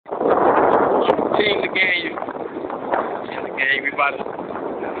Team Legania. Team Legania, we about to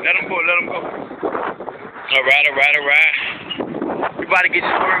let them go, let them go. Alright. We about to get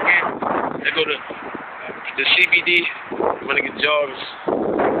this work in. Let's go to the CBD. I'm gonna get joggers.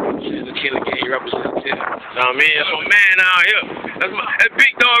 The Team Legania representative. Nah, man, that's my man out here. That's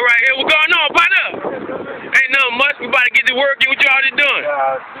big dog right here. What's going on, partner? Ain't nothing much. We about to get to work in. What y'all just doing?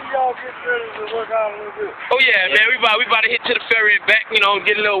 See y'all get ready to work out a little bit. Oh yeah, man. We about to hit to the ferry and back. You know,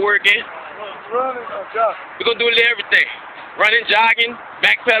 get a little work in. Running or jogging? We're gonna do a little everything. Running, jogging,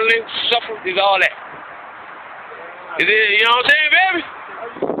 backpedaling, shuffle, is all that. Is it? You know what I'm saying, baby?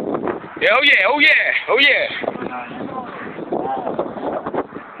 Yeah. Oh yeah.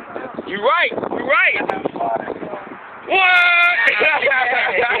 You right. What?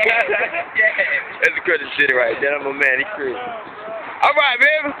 That's the crazy shit right there. That's my man. He crazy. All right,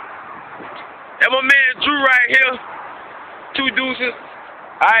 baby. That's my man Drew right here. 2 deuces.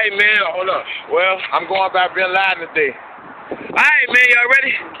 All right, man. Hold up. Well, I'm going by Bin Laden today. All right, man. Y'all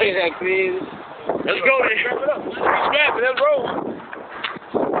ready? Let's go then. Strap it. Let's roll.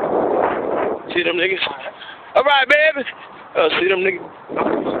 See them niggas? All right, baby. See them niggas?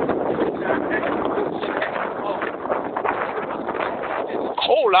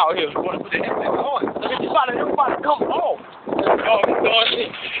 Cold out here. You want to put the headset on? Everybody come on.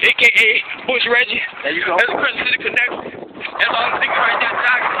 AKA Bush Reggie. There you go. That's a Crescent City connection. That's all the niggas right there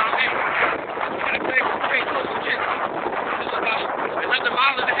jogging. It's about another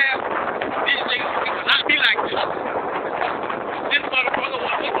mile and a half. These niggas